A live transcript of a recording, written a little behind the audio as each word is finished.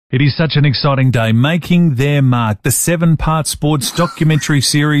It is such an exciting day, making their mark. The 7-part sports documentary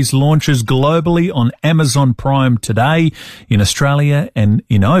series launches globally on Amazon Prime today in Australia and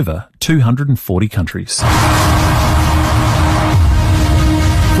in over 240 countries.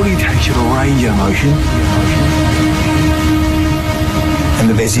 Footy takes you to a range of emotion. And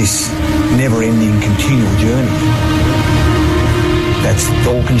there's this never-ending continual journey. That's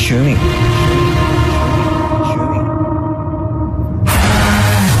all-consuming.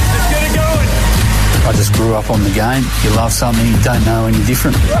 I just grew up on the game. You love something, you don't know any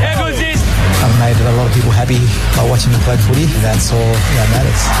different. How good is this? I've made a lot of people happy by watching me play footy. That's all that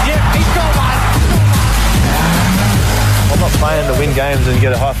matters. Yeah, he's got one. I'm not playing to win games and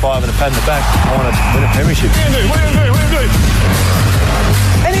get a high five and a pat on the back. I want to win a premiership. What do you do?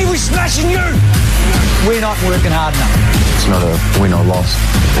 And he was smashing you. We're not working hard enough. It's not a win or loss.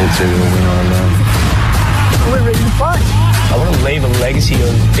 It's either a win or a learn. We're ready to play. I want to leave a legacy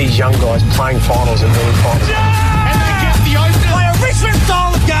of these young guys playing finals and winning finals. And they get the open. Play a Richmond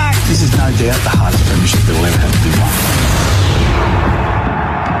style of game. This is no doubt the hardest premiership that will ever have to be won.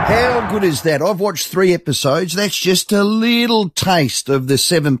 How good is that? I've watched 3 episodes. That's just a little taste of the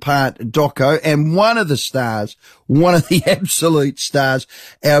 7-part doco, and one of the stars, one of the absolute stars,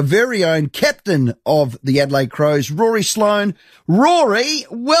 our very own captain of the Adelaide Crows, Rory Sloane. Rory,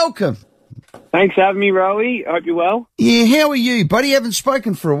 welcome. Thanks for having me, Rowie. I hope you're well. Yeah, how are you, buddy? Haven't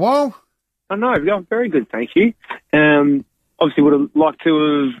spoken for a while. I know, I'm very good, thank you. Obviously would have liked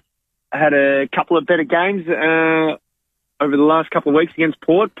to have had a couple of better games over the last couple of weeks against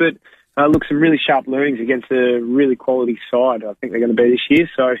Port, but look, some really sharp learnings against a really quality side I think they're going to be this year.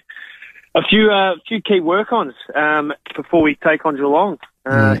 So a few key work-ons before we take on Geelong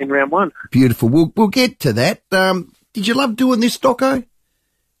in round 1. Beautiful. We'll get to that. Did you love doing this doco?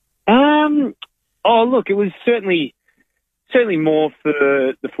 Oh, look, it was certainly more for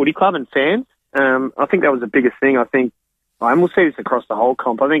the footy club and fans. I think that was the biggest thing. I think, and we'll see this across the whole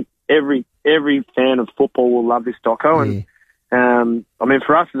comp, I think every fan of football will love this doco. Yeah. And, I mean,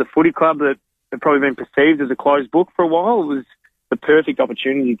 for us as a footy club that have probably been perceived as a closed book for a while, it was the perfect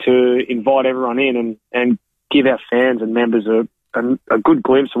opportunity to invite everyone in and give our fans and members a good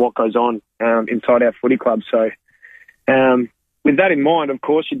glimpse of what goes on inside our footy club. So, with that in mind, of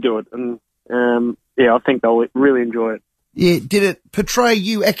course you do it. And, I think they'll really enjoy it. Yeah. Did it portray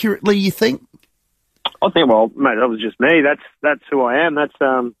you accurately, you think? I think, well, mate, that was just me. That's who I am. That's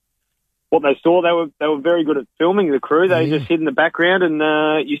what they saw. They were very good at filming the crew. They just hid in the background, and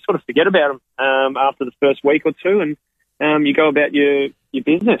you sort of forget about them after the first week or two, and you go about your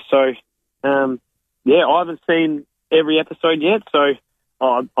business. So, I haven't seen every episode yet, so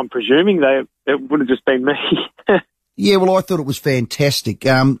I'm presuming it would have just been me. Yeah, well, I thought it was fantastic.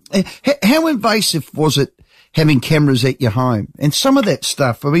 How invasive was it having cameras at your home and some of that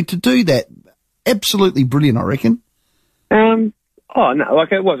stuff? I mean, to do that, absolutely brilliant, I reckon. Oh no,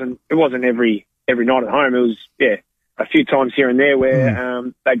 like it wasn't every night at home. It was a few times here and there where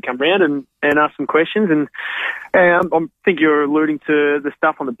they'd come round and ask some questions. And I think you're alluding to the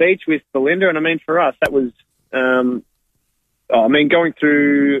stuff on the beach with Belinda. And I mean, for us, that was going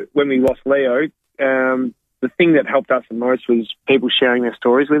through when we lost Leo. The thing that helped us the most was people sharing their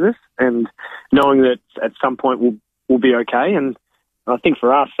stories with us and knowing that at some point we'll be okay. And I think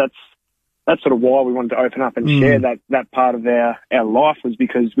for us, that's sort of why we wanted to open up and share that part of our life, was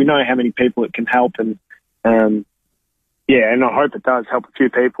because we know how many people it can help. And, and I hope it does help a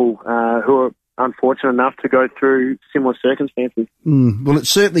few people who are unfortunate enough to go through similar circumstances. Well, it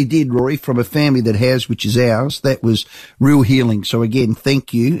certainly did, Rory, from a family that has, which is ours. That was real healing. So again,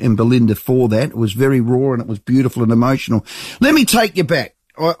 thank you and Belinda for that. It was very raw and it was beautiful and emotional. Let me take you back.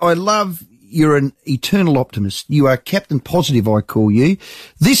 I love you're an eternal optimist. You are Captain Positive, I call you.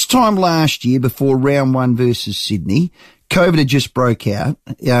 This time last year, before round 1 versus Sydney, COVID had just broke out.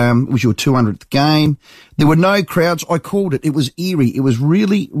 It was your 200th game. There were no crowds. I called it. It was eerie. It was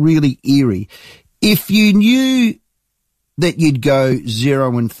really, really eerie. If you knew that you'd go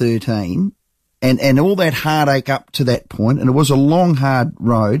 0-13 and all that heartache up to that point, and it was a long, hard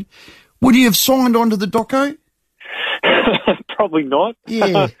road, would you have signed on to the doco? Probably not.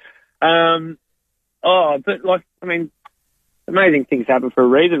 Yeah. But like, I mean, amazing things happen for a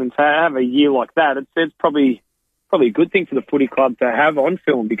reason, and to have a year like that, it's probably a good thing for the footy club to have on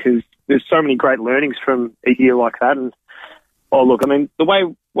film, because there's so many great learnings from a year like that. And I mean, the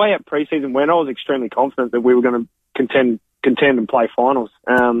way out pre-season went, I was extremely confident that we were going to contend and play finals.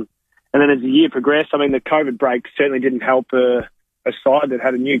 And then as the year progressed, I mean, the COVID break certainly didn't help a side that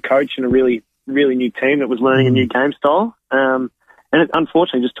had a new coach and a really, really new team that was learning a new game style. And it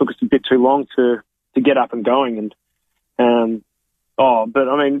unfortunately just took us a bit too long to get up and going. And But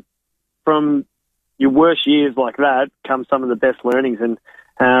I mean, from your worst years like that come some of the best learnings. And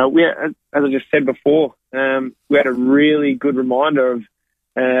as I just said before, we had a really good reminder of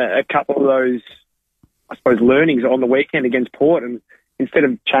a couple of those, I suppose, learnings on the weekend against Port. And instead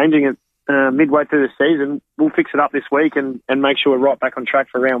of changing it midway through the season, we'll fix it up this week and make sure we're right back on track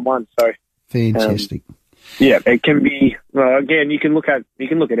for round one. So fantastic. It can be. Again, you can look at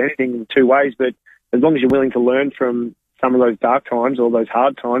anything in two ways, but as long as you're willing to learn from some of those dark times or those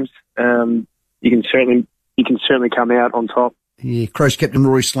hard times, you can certainly come out on top. Yeah, Crows captain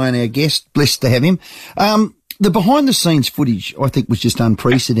Rory Sloane, our guest, blessed to have him. The behind-the-scenes footage, I think, was just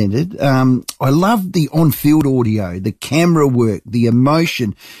unprecedented. I loved the on-field audio, the camera work, the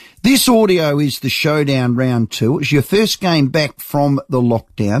emotion. This audio is the showdown round 2. It's your first game back from the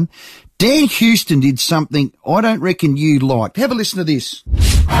lockdown. Dan Houston did something I don't reckon you liked. Have a listen to this.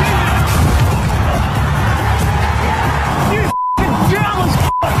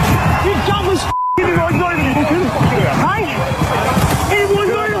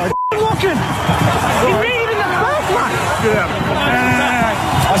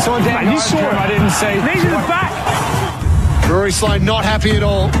 I saw Dan. You saw him. I didn't see. Knees in the back. Rory Sloane not happy at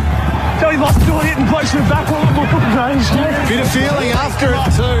all. So he lost doing it and placed in the back. Bit of feeling after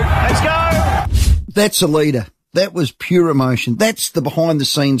it too. Let's go. That's a leader. That was pure emotion. That's the behind the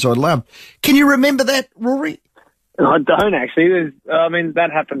scenes I loved. Can you remember that, Rory? I don't actually. That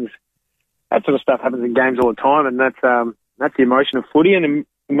happens. That sort of stuff happens in games all the time, and that's the emotion of footy and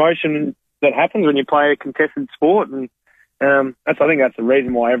emotion that happens when you play a contested sport. And I think that's the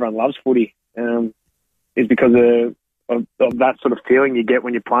reason why everyone loves footy, is because of that sort of feeling you get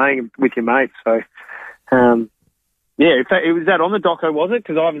when you're playing with your mates. So, was that on the doco, was it?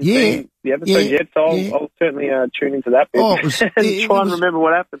 Because I haven't seen the episode yet, so I'll certainly tune into that bit and try and remember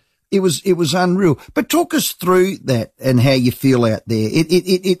what happened. It was unreal. But talk us through that and how you feel out there.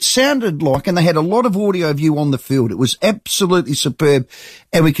 It sounded like, and they had a lot of audio of you on the field. It was absolutely superb,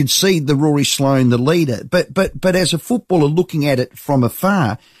 and we could see the Rory Sloane, the leader. But as a footballer looking at it from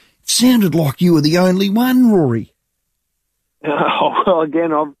afar, it sounded like you were the only one, Rory. Well,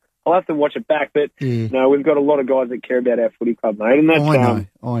 again, I'll have to watch it back. But no, we've got a lot of guys that care about our footy club, mate. And that's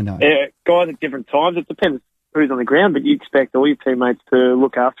I know. Guys at different times. It depends who's on the ground, but you expect all your teammates to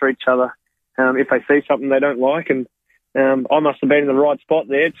look after each other if they see something they don't like. And I must have been in the right spot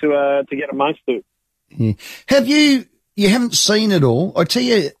there to get amongst it. Yeah. Have you haven't seen it all? I tell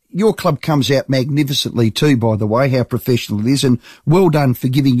you, your club comes out magnificently too, by the way, how professional it is, and well done for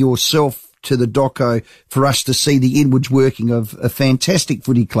giving yourself to the doco for us to see the inwards working of a fantastic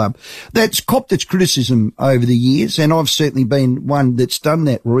footy club that's copped its criticism over the years, and I've certainly been one that's done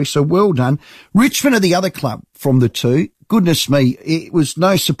that, Rory, so well done. Richmond are the other club from the two. Goodness me, it was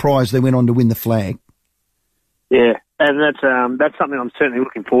no surprise they went on to win the flag. Yeah, and that's something I'm certainly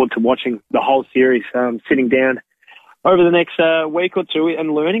looking forward to watching the whole series, sitting down over the next week or two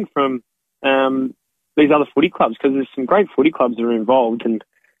and learning from these other footy clubs, because there's some great footy clubs that are involved. And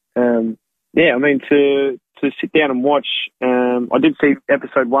to sit down and watch, I did see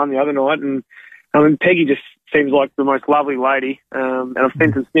episode 1 the other night, and Peggy just seems like the most lovely lady, and I've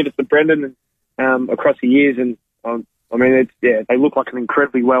seen some snippets of Brendan across the years, and they look like an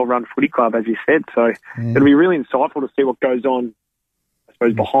incredibly well-run footy club, as you said, so it'll be really insightful to see what goes on, I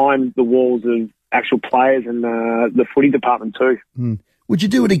suppose, behind the walls of actual players and the footy department too. Would you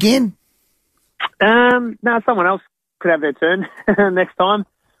do it again? No, someone else could have their turn next time.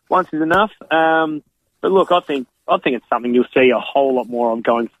 Once is enough. But look, I think it's something you'll see a whole lot more of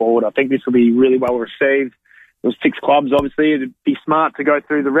going forward. I think this will be really well received. There was 6 clubs, obviously. It'd be smart to go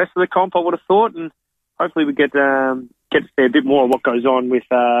through the rest of the comp, I would have thought, and hopefully we get to see a bit more of what goes on with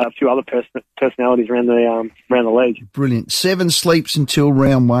a few other personalities around the league. Brilliant. 7 sleeps until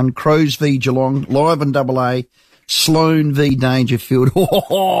round 1. Crows v Geelong, live on AA. Sloane v Dangerfield.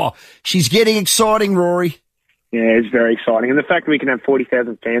 Oh, she's getting exciting, Rory. Yeah, it's very exciting. And the fact that we can have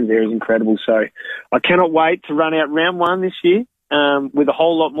 40,000 fans there is incredible. So I cannot wait to run out round 1 this year with a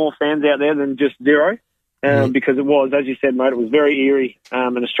whole lot more fans out there than just 0. Because it was, as you said, mate, it was very eerie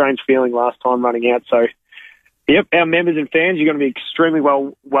and a strange feeling last time running out. So, yep, our members and fans, you're going to be extremely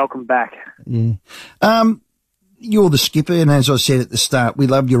welcome back. Yeah. You're the skipper, and as I said at the start, we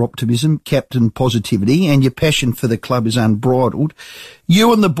love your optimism, captain positivity, and your passion for the club is unbridled.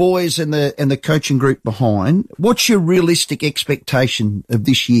 You and the boys and the coaching group behind, what's your realistic expectation of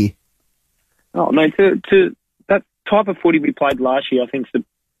this year? Oh, mate, to that type of footy we played last year, I think is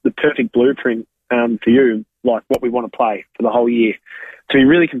the perfect blueprint for you, like what we want to play for the whole year. To be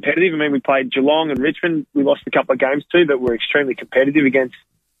really competitive. I mean, we played Geelong and Richmond. We lost a couple of games too, but we're extremely competitive against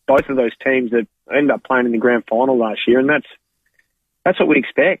both of those teams that ended up playing in the grand final last year, and that's what we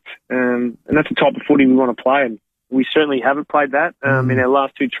expect. And that's the type of footy we want to play. And we certainly haven't played that in our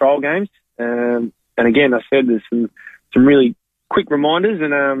last 2 trial games. And again, I said there's some really quick reminders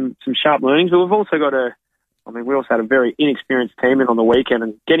and some sharp learnings. But we've also got we also had a very inexperienced team in on the weekend,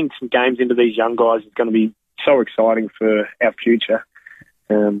 and getting some games into these young guys is going to be so exciting for our future.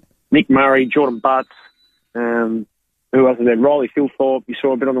 Nick Murray, Jordan Butts, who else is there? Riley Philthorpe, you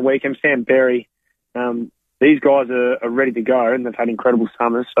saw a bit on the weekend, Sam Berry. These guys are ready to go, and they've had incredible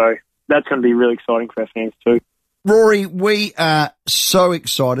summers, so that's going to be really exciting for our fans too. Rory, we are so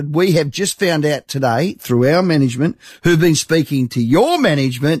excited. We have just found out today through our management, who've been speaking to your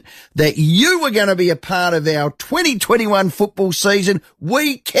management, that you are going to be a part of our 2021 football season.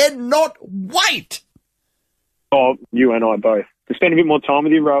 We cannot wait. Oh, you and I both. To spend a bit more time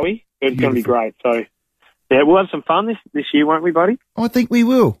with you, Rowie, it's going to be great. So, yeah, we'll have some fun this year, won't we, buddy? I think we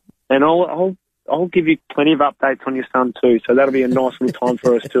will. And I'll give you plenty of updates on your son too, so that'll be a nice little time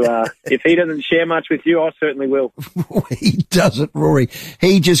for us to, if he doesn't share much with you, I certainly will. He doesn't, Rory.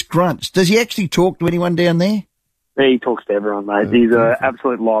 He just grunts. Does he actually talk to anyone down there? He talks to everyone, mate. He's an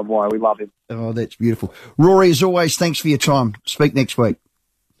absolute live wire. We love him. Oh, that's beautiful. Rory, as always, thanks for your time. Speak next week.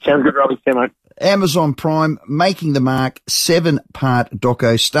 Sounds good, Robbie. See you, mate. Amazon Prime, Making the Mark, 7-part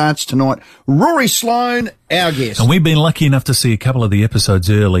doco starts tonight. Rory Sloane, our guest. And we've been lucky enough to see a couple of the episodes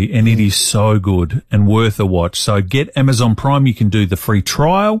early, and it is so good and worth a watch. So get Amazon Prime. You can do the free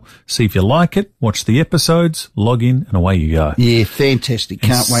trial, see if you like it, watch the episodes, log in, and away you go. Yeah, fantastic.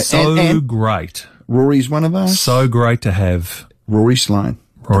 Can't wait. So great. Rory's one of us. So great to have Rory Sloane.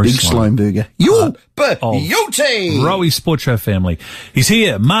 Rory Big Sloane Burger. Beauty! Rowie Sports Show family. He's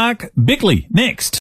here. Mark Bickley next.